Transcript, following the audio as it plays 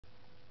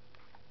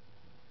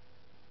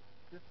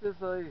This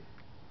is a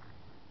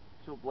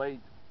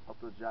two-blade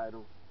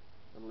autogyro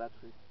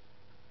electric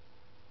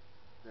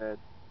that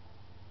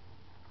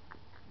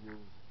use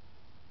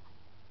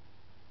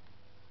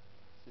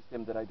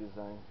system that I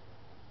designed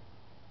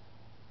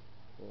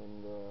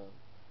and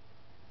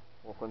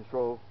for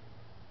control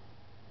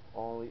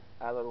only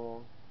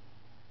aileron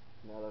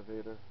and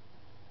elevator.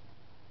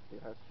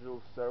 It has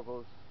dual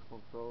servos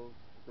controls.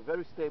 It's a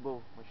very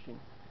stable machine,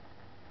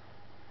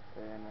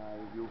 and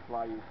I will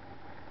fly it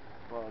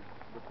for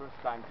the first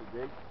time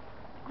today.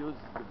 Use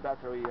the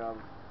battery of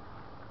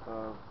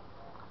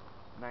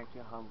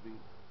 1900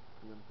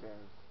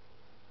 milliamperes,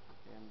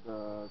 and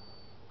the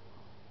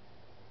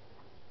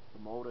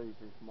motor is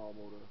a small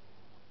motor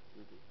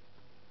with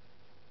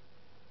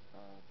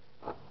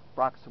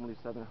approximately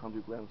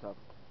 700 grams of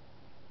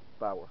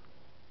power,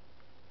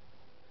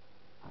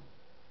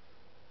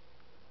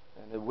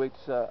 and it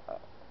weighs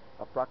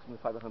approximately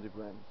 500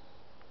 grams.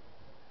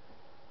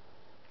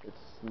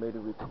 It's made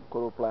with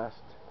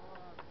coroplast,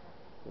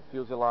 the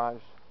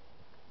fuselage,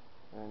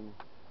 and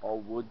all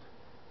wood.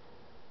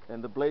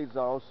 And the blades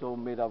are also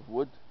made of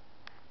wood,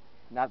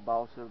 not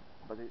balsa,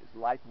 but it's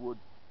light wood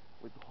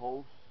with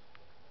holes,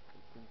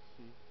 you can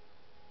see,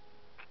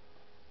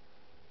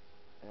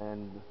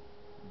 and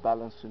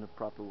balanced in a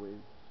proper way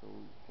so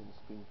you can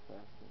spin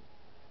fast and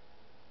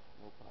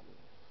no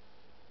problems.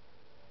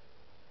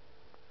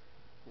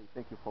 Okay,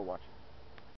 thank you for watching.